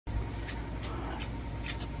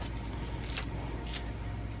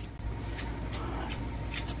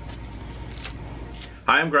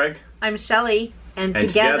Hi, I'm Greg. I'm Shelly, and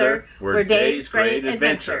together we're Dave's Great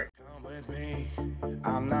Adventure. Come with me,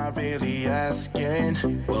 I'm not really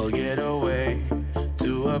asking. We'll get away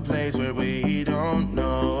to a place where we don't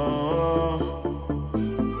know.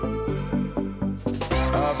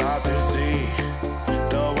 About to see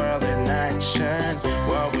the world in action,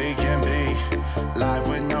 what we can be, life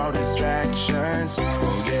with no distractions.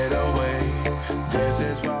 We'll get away, this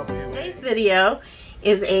is what we want. Today's video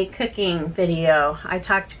is a cooking video. I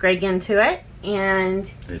talked Greg into it,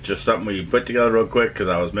 and It's just something we put together real quick because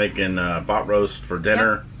I was making pot roast for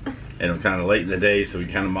dinner. Yep. And it was kind of late in the day, so we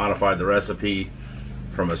kind of modified the recipe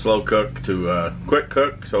from a slow cook to a quick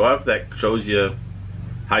cook. So I hope that shows you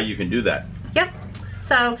how you can do that. yep.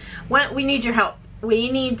 So we need your help. We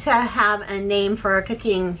need to have a name for our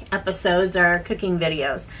cooking episodes or our cooking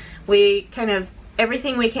videos. We kind of,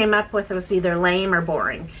 everything we came up with was either lame or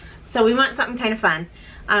boring. So we want something kind of fun.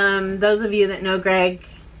 Those of you that know Greg,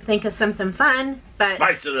 think of something fun, but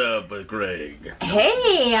Spice it up with Greg.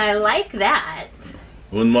 hey, I like that.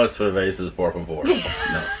 Un más cervezas, por favor.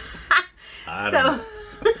 No. I don't know.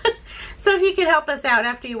 So if you could help us out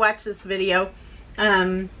after you watch this video,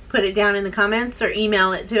 put it down in the comments or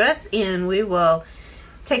email it to us, and we will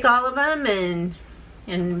take all of them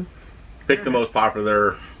and Pick the most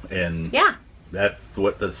popular, and yeah. that's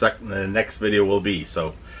what the next video will be.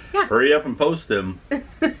 So Yeah. hurry up and post them.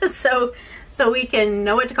 so we can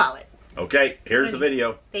know what to call it. Okay, here's the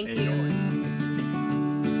video. Thank you. Enjoy.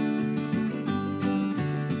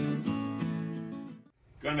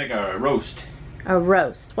 Gonna make a roast. A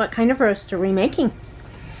roast. What kind of roast are we making?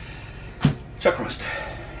 Chuck roast.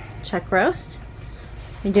 Chuck roast?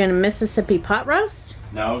 You're doing a Mississippi pot roast?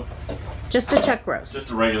 No, Just a chuck roast. just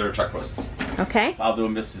a regular chuck roast. Okay. I'll do a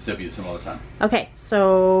Mississippi some other time. Okay,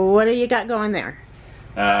 so what do you got going there?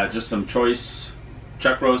 Just some choice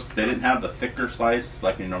chuck roast. They didn't have the thicker slice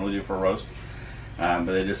like they normally do for a roast, but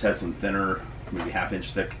they just had some thinner, maybe ½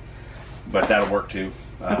 inch thick. But that'll work too.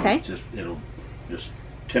 Okay. It'll just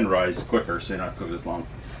tenderize quicker, so you're not cooking as long.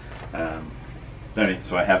 Anyway,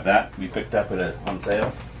 so I have that we picked up on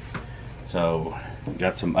sale. So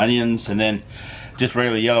got some onions, and then just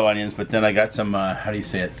regular yellow onions. But then I got some how do you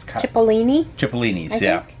say it? Cipollini? Cipollinis, I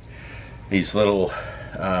yeah. think. These little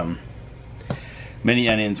mini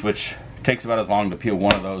onions, which takes about as long to peel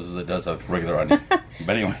one of those as it does a regular onion.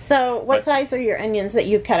 But anyway, So what size are your onions that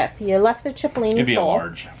you cut up? You left the Cipollinis it'd be a whole.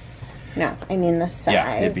 large. No, I mean the size.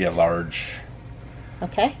 Yeah, it'd be a large.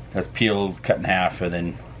 Okay. That's peeled, cut in half, and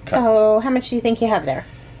then cut. So how much do you think you have there?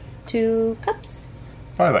 2 cups?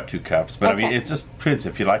 Probably about 2 cups. But I mean, Okay. it just depends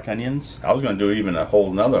if you like onions. I was going to do even a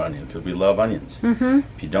whole nother onion because we love onions. Mm-hmm.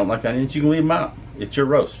 If you don't like onions, you can leave them out. It's your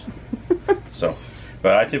roast. So,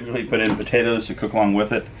 but I typically put in potatoes to cook along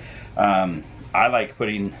with it. I like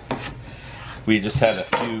putting. We just had a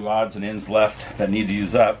few odds and ends left that need to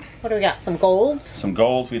use up. What do we got? Some golds? Some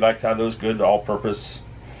golds. We like to have those good, all-purpose.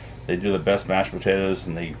 They do the best mashed potatoes,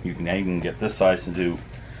 and you can even get this size to do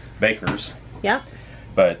bakers. Yep.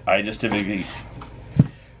 But I just typically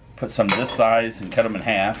put some this size and cut them in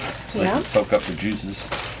half so they Yeah. can soak up the juices.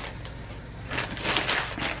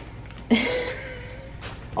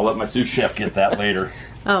 I'll let my sous chef get that later.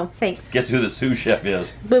 Oh, thanks. Guess who the sous chef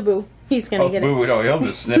is? Boo Boo. He's gonna get it. Boo, no, he'll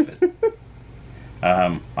just sniff it.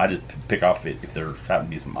 I just pick off it if there happen to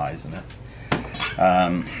be some eyes in it.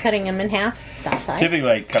 Cutting them in half, that size. Typically,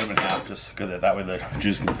 I cut them in half just so that way the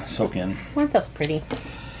juice can soak in. Aren't those pretty?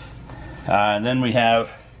 And then we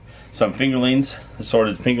have some fingerlings,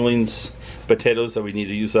 assorted fingerlings potatoes that we need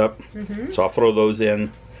to use up. Mm-hmm. So I'll throw those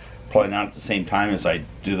in, probably not at the same time as I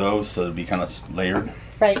do those, so it'll be kind of layered.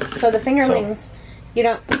 Right. So the fingerlings,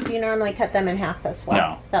 you normally cut them in half as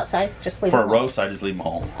well? No. That size? Just leave For a them whole? roast, I just leave them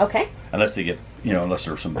whole. Okay. Unless they get, unless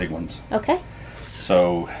there's some big ones. Okay.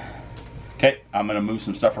 So, okay, I'm going to move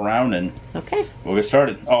some stuff around and Okay. we'll get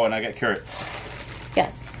started. Oh, and I got carrots.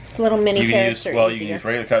 Yes. Little mini You can carrots use, are well, easier. you can use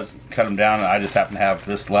regular cuts, cut them down, and I just happen to have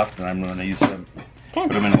this left, and I'm going to use them. Okay.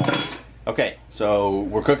 Put them in the bowl. Okay, so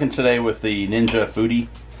we're cooking today with the Ninja Foodi,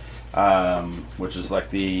 which is like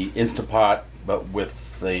the Instant Pot, but with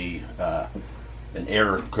an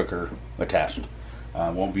air cooker attached.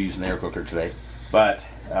 Won't be using the air cooker today, but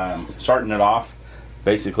starting it off,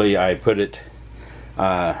 basically I put it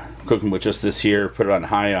cooking with just this here, put it on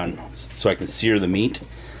high so I can sear the meat.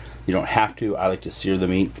 You don't have to. I like to sear the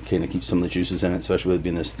meat, kind of keep some of the juices in it, especially with it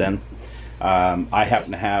being this thin. I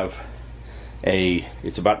happen to have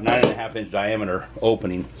it's about 9.5 inch diameter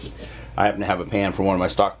opening. I happen to have a pan for one of my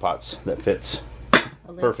stock pots that fits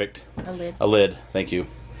perfect. A lid, thank you.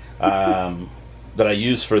 That I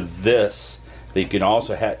use for this, that you can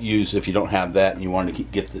also use if you don't have that and you want to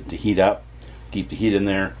get it to heat up. keep the heat in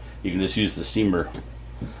there. You can just use the steamer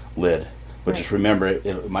lid, but just remember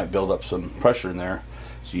it might build up some pressure in there,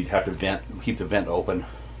 so you'd have to keep the vent open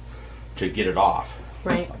to get it off.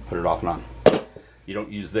 Right. Put it off and on. You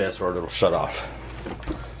don't use this or it'll shut off.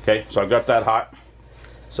 Okay, so I've got that hot.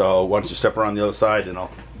 So once you step around the other side, and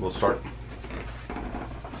we'll start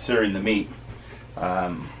searing the meat.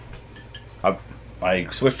 I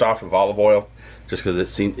switched off of olive oil just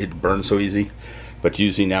because it burns so easy, but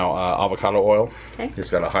using now avocado oil. Okay. It's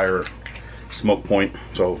got a higher smoke point,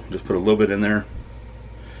 so just put a little bit in there.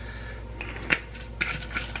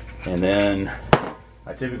 And then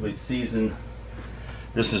I typically season.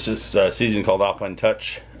 This is just a seasoning called Alpine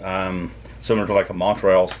Touch, similar to like a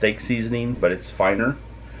Montreal steak seasoning, but it's finer.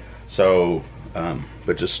 So,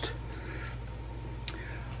 but just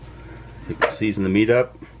season the meat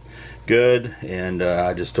up good, and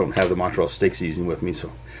I just don't have the Montreal steak seasoning with me,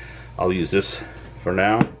 so I'll use this for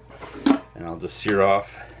now, and I'll just sear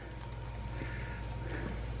off.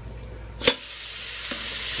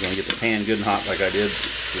 You're gonna get the pan good and hot like I did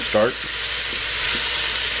to start.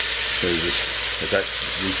 So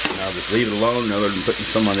now just leave it alone, other than putting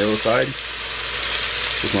some on the other side.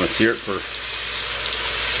 Just want to sear it for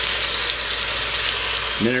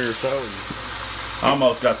a minute or so. And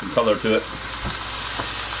almost got some color to it.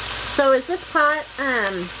 So is this pot,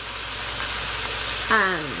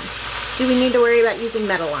 do we need to worry about using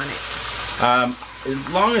metal on it? As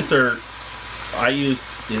long as I use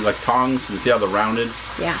like tongs, and see how they're rounded.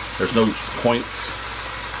 Yeah. There's no points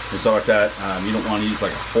and stuff like that. You don't want to use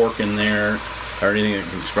like a fork in there or anything that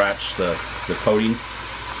can scratch the coating.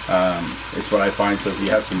 It's what I find. So if you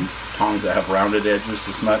have some tongs that have rounded edges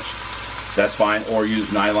as much, that's fine. Or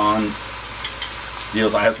use nylon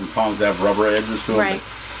deals. I have some tongs that have rubber edges to them. Right.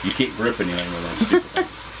 You can't grip anything with them. Stupid things.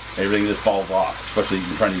 Everything just falls off. Especially if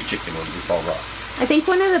you're trying to eat chicken with it, just falls off. I think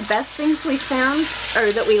one of the best things we found,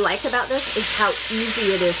 or that we like about this, is how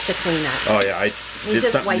easy it is to clean up. Oh yeah, I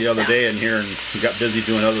did something the other day in here and got busy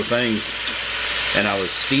doing other things, and I was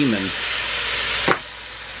steaming.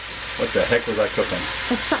 What the heck was I cooking?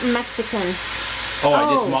 It's something Mexican. Oh, I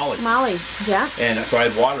did tamales. Tamales, yeah. And so I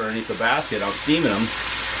had water underneath the basket. I was steaming them,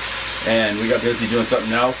 and we got busy doing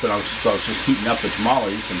something else, and I was just heating up the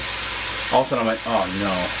tamales, and all of a sudden I'm like, oh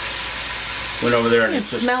no. Went over there, and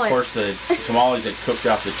it's just, of course, the tamales had cooked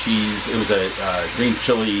out the cheese. It was a green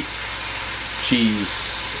chili cheese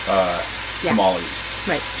tamales.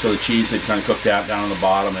 Right. So the cheese had kind of cooked out down on the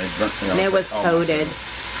bottom, and it was coated.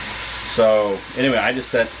 So anyway, I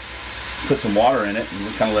just put some water in it, and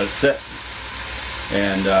we kind of let it sit.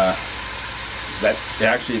 And that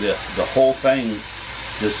actually the whole thing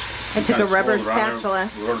just. I took a rubber spatula.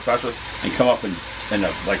 And come up and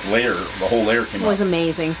like layer, the whole layer came up. It was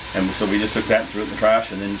amazing. And so we just took that and threw it in the trash,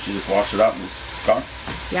 and then she just washed it up and it's gone.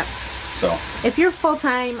 Yep. So. If you're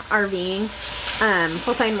full-time RVing,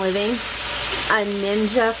 full-time living, a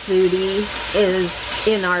Ninja Foodi is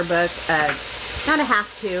in our book. Not a have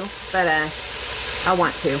to, but I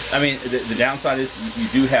want to. I mean, the downside is you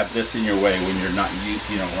do have this in your way when you're not,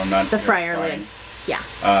 I'm not. The fryer lid. Yeah.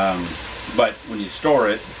 But when you store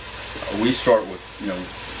it, we store it with,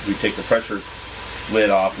 we take the pressure lid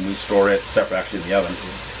off and we store it separate, actually, in the oven.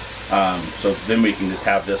 So then we can just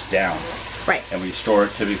have this down. Right. And we store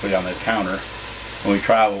it typically on the counter. When we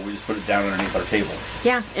travel, we just put it down underneath our table.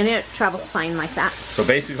 Yeah, and it travels fine like that. So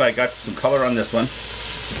basically, I got some color on this one.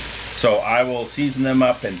 So I will season them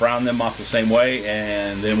up and brown them off the same way,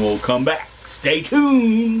 and then we'll come back. Stay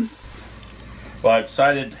tuned. Well, I've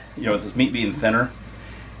decided, with this meat being thinner,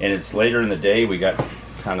 and it's later in the day, we got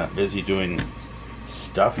kind of busy doing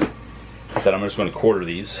stuff, that I'm just going to quarter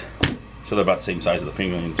these. So they're about the same size as the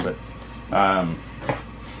fingerlings, but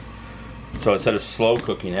so instead of slow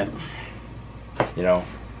cooking it, to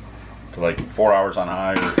like 4 hours on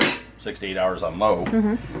high or 6 to 8 hours on low,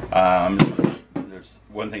 there's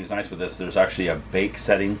one thing that's nice with this. There's actually a bake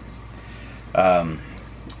setting that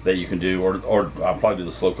you can do, or I'll probably do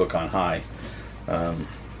the slow cook on high,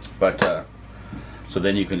 so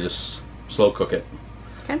then you can just slow cook it.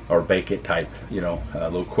 Okay. Or bake it type, a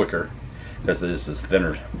little quicker, because this is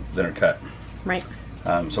thinner cut. Right.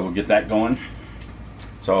 So we'll get that going.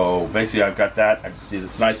 So basically, I've got that. I just see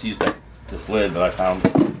it's nice to use this lid, but I found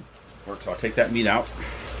works. So I'll take that meat out.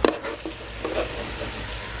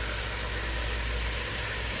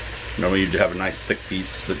 Normally you'd have a nice thick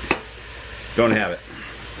piece, but don't have it.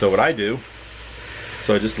 So what I do,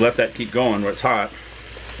 I just let that keep going where it's hot.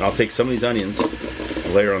 And I'll take some of these onions,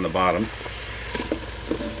 and layer on the bottom.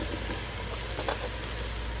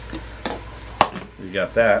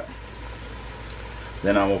 Got that.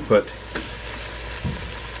 Then I will put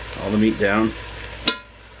all the meat down,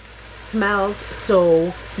 smells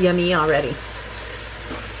so yummy already.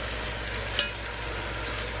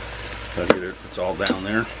 So here it's all down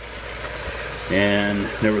there. And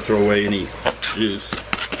never throw away any juice.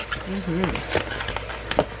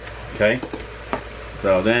 Okay.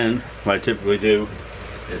 So then what I typically do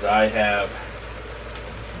is I have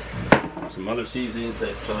some other seasonings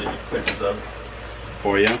that Shelley took pictures of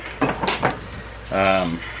for you.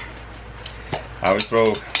 I always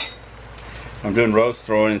throw, I'm doing roast,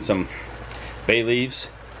 throwing in some bay leaves,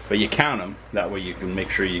 but you count them, that way you can make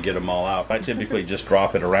sure you get them all out. I typically just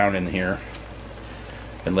drop it around in here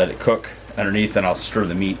and let it cook underneath, and I'll stir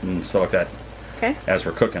the meat and stuff like that as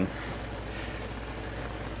we're cooking.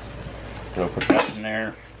 So I'll put that in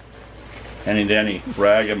there. Any dandy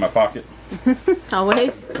rag in my pocket.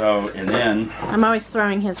 Always. So, and then I'm always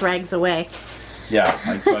throwing his rags away.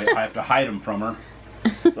 Yeah, so I have to hide them from her.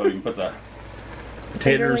 So you can put the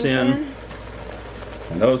potatoes in,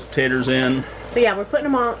 and those potatoes in. So yeah, we're putting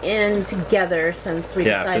them all in together since we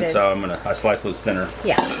decided. Yeah, since I slice those thinner.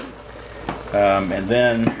 Yeah. And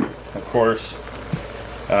then, of course,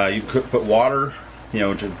 you could put water, you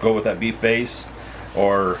know, to go with that beef base.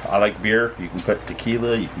 Or I like beer. You can put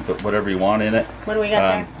tequila. You can put whatever you want in it. What do we got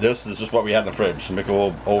there? This is just what we have in the fridge. So make a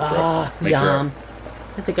little ultra. Oh, yum.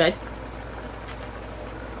 That's a good.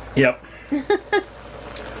 Yep.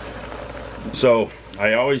 So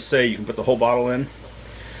I always say you can put the whole bottle in,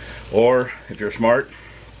 or if you're smart,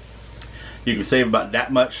 you can save about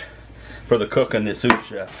that much for the cook and the sous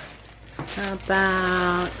chef.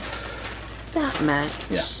 About that much.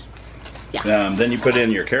 Yeah. Yeah. Then you put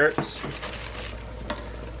in your carrots,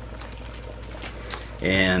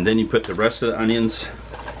 and then you put the rest of the onions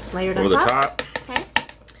layered over on the top. Okay.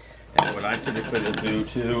 And what I typically do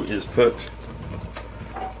too is put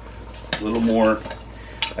a little more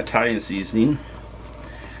Italian seasoning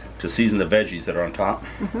to season the veggies that are on top.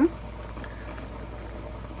 Also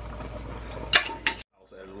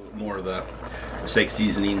add a little more of the steak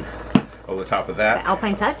seasoning over the top of that. The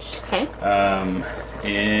Alpine touch. Okay.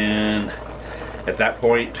 And at that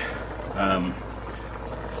point,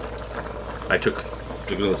 I took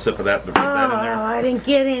a little sip of that to put that in there. Oh, I didn't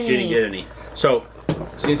get any. She didn't get any. So,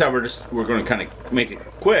 since we're going to kind of make it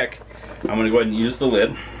quick, I'm going to go ahead and use the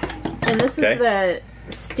lid. And this is the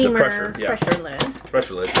steamer pressure lid.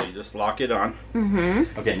 Pressure lid, so you just lock it on.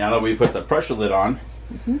 Okay, now that we put the pressure lid on,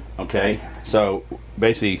 okay, so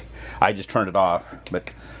basically I just turned it off,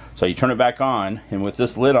 but so you turn it back on, and with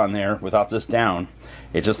this lid on there, without this down,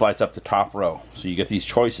 it just lights up the top row. So you get these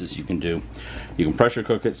choices you can do. You can pressure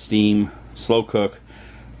cook it, steam, slow cook,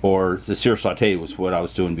 or the sear saute was what I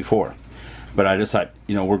was doing before. But I just thought,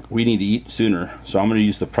 you know, we need to eat sooner, so I'm going to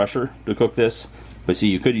use the pressure to cook this. But see,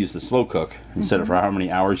 you could use the slow cook instead of for how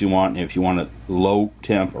many hours you want, if you want it low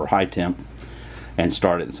temp or high temp, and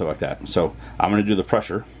start it and stuff like that. So I'm going to do the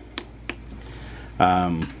pressure.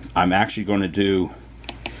 I'm actually going to do,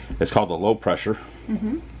 it's called the low pressure,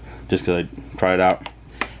 just because I tried it out.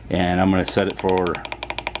 And I'm going to set it for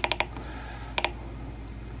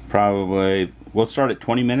probably, we'll start at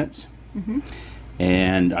 20 minutes.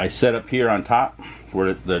 And I set up here on top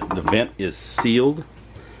where the vent is sealed.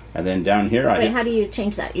 And then down here, wait, how do you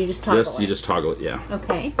change that? You just toggle it? You just toggle it, yeah.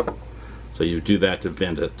 Okay. So you do that to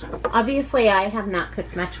vent it. Obviously, I have not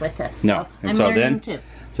cooked much with this. No. So And I'm so learning too.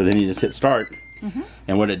 So then you just hit start.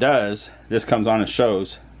 And what it does, this comes on and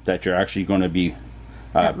shows that you're actually going to be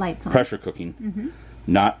pressure cooking.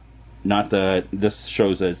 Not this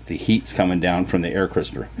shows that the heat's coming down from the air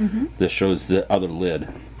crisper. This shows the other lid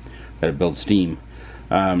that it builds steam.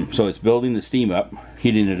 So it's building the steam up,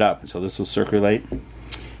 heating it up. So this will circulate.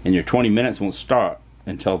 And your 20 minutes won't start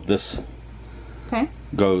until this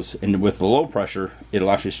goes. And with the low pressure, it'll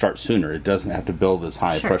actually start sooner. It doesn't have to build as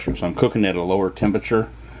high pressure. So I'm cooking at a lower temperature,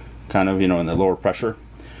 kind of, you know, in the lower pressure.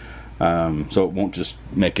 So it won't just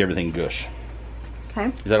make everything gush. Okay.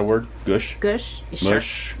 Is that a word? Gush? Gush?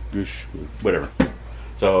 Mush? Gush? Whatever.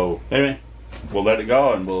 So anyway, we'll let it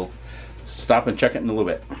go and we'll stop and check it in a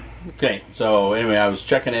little bit. Okay, so anyway, I was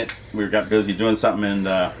checking it. We got busy doing something,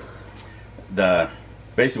 and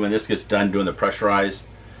basically when this gets done doing the pressurized,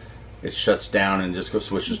 it shuts down and just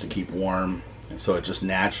switches to keep warm, and so it just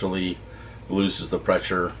naturally loses the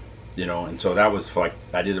pressure, you know. And so that was like,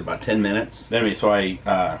 I did about 10 minutes. Anyway, so I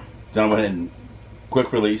then I went ahead and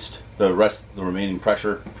quick released the remaining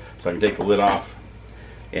pressure, so I can take the lid off,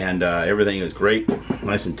 and everything is great,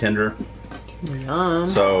 nice and tender.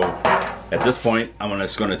 Yum. So at this point, I'm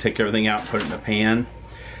just going to take everything out, put it in a pan,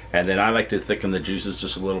 and then I like to thicken the juices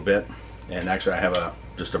just a little bit. And actually, I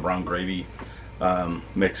have just a brown gravy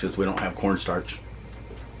mix, because we don't have cornstarch.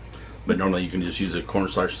 But normally, you can just use a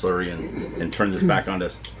cornstarch slurry and turn this back on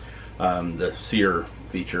this the sear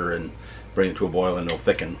feature and bring it to a boil and it'll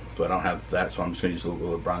thicken. So I don't have that, so I'm just going to use a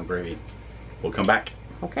little brown gravy. We'll come back.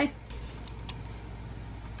 Okay.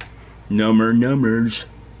 Numbers.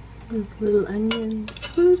 These little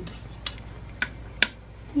onions. Oops.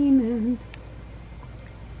 Steaming.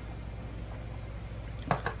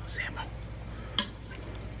 Sample.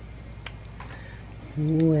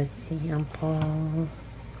 Ooh, a sample.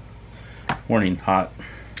 Warning, hot.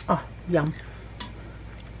 Oh, yum.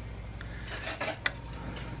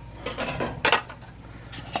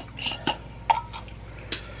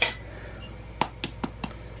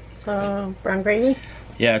 So, brown gravy?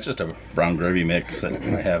 Yeah, it's just a brown gravy mix that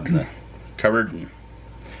I have in the cupboard. And,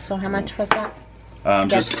 So how much was that?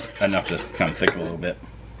 just enough to kind of thicken a little bit.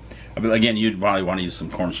 But again, you'd probably want to use some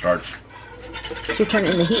cornstarch. So you're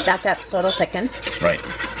turning the heat back up so it'll thicken. Right.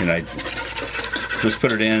 And I just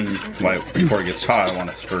put it in before it gets hot. I want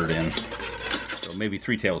to stir it in. So maybe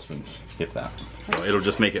 3 tablespoons, if that. So it'll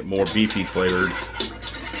just make it more beefy flavored.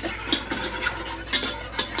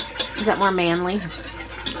 Is that more manly?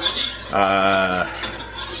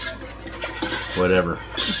 Whatever.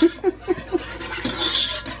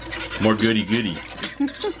 More goody.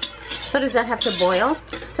 So does that have to boil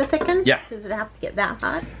to thicken? Yeah. Does it have to get that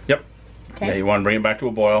hot? Yep. Okay. Yeah, you want to bring it back to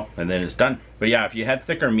a boil, and then it's done. But yeah, if you had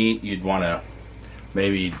thicker meat, you'd want to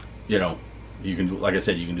maybe, you know, you can do, like I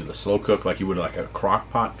said, you can do the slow cook like you would like a crock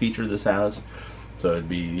pot feature this has. So it'd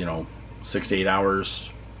be, you know, 6 to 8 hours,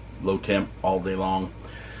 low temp all day long,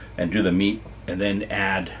 and do the meat, and then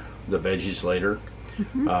add the veggies later,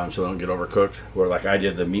 so they don't get overcooked. Where like I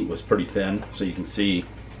did, the meat was pretty thin, so you can see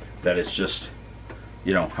that it's just,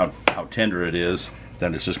 you know, how tender it is,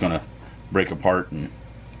 that it's just going to break apart and,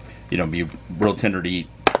 you know, be real tender to eat.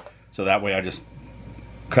 So that way I just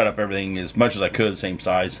cut up everything as much as I could, same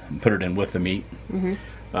size, and put it in with the meat. And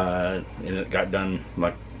it got done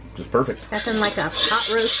like just perfect. Nothing like a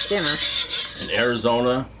hot roast dinner. In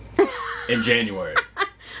Arizona in January.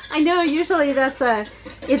 I know, usually that's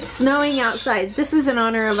it's snowing outside. This is in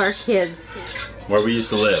honor of our kids. Where we used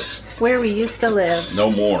to live. Where we used to live.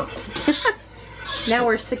 No more. Now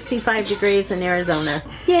we're 65 degrees in Arizona.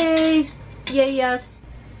 Yay! Yay, yes.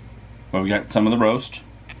 Well, we got some of the roast,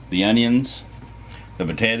 the onions, the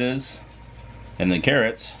potatoes, and the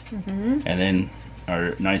carrots, and then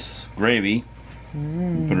our nice gravy.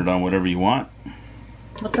 Put it on whatever you want.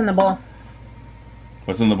 What's in the bowl?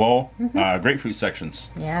 What's in the bowl? Grapefruit sections.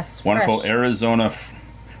 Yes, Wonderful fresh. Arizona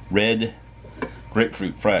red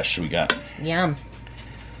grapefruit fresh we got. Yum.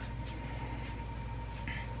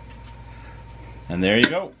 And there you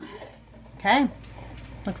go. Okay.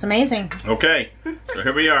 Looks amazing. Okay, so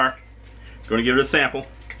here we are. Going to give it a sample.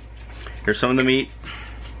 Here's some of the meat.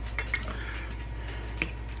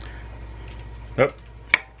 Oh.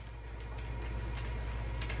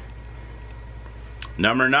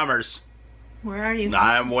 Numbers. Where are you?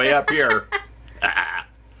 I'm way up here.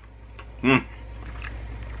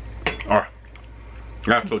 Oh,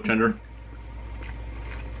 that's so tender.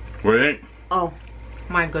 What do you think? Oh,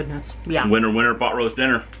 my goodness. Yeah. Winter pot roast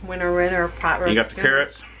dinner. Winter pot roast. You got the dinner.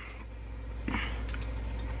 carrots.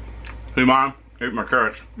 Hey, Mom, eat my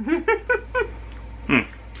carrots.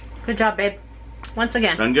 Good job, babe. Once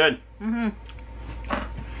again. Done good.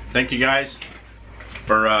 Thank you guys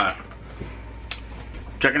for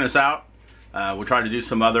checking us out. We'll try to do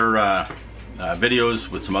some other videos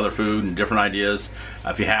with some other food and different ideas.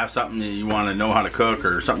 If you have something that you want to know how to cook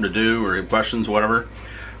or something to do or questions, whatever,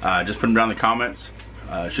 just put them down in the comments.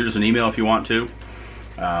 Shoot us an email if you want to.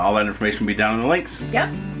 All that information will be down in the links.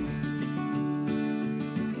 Yep.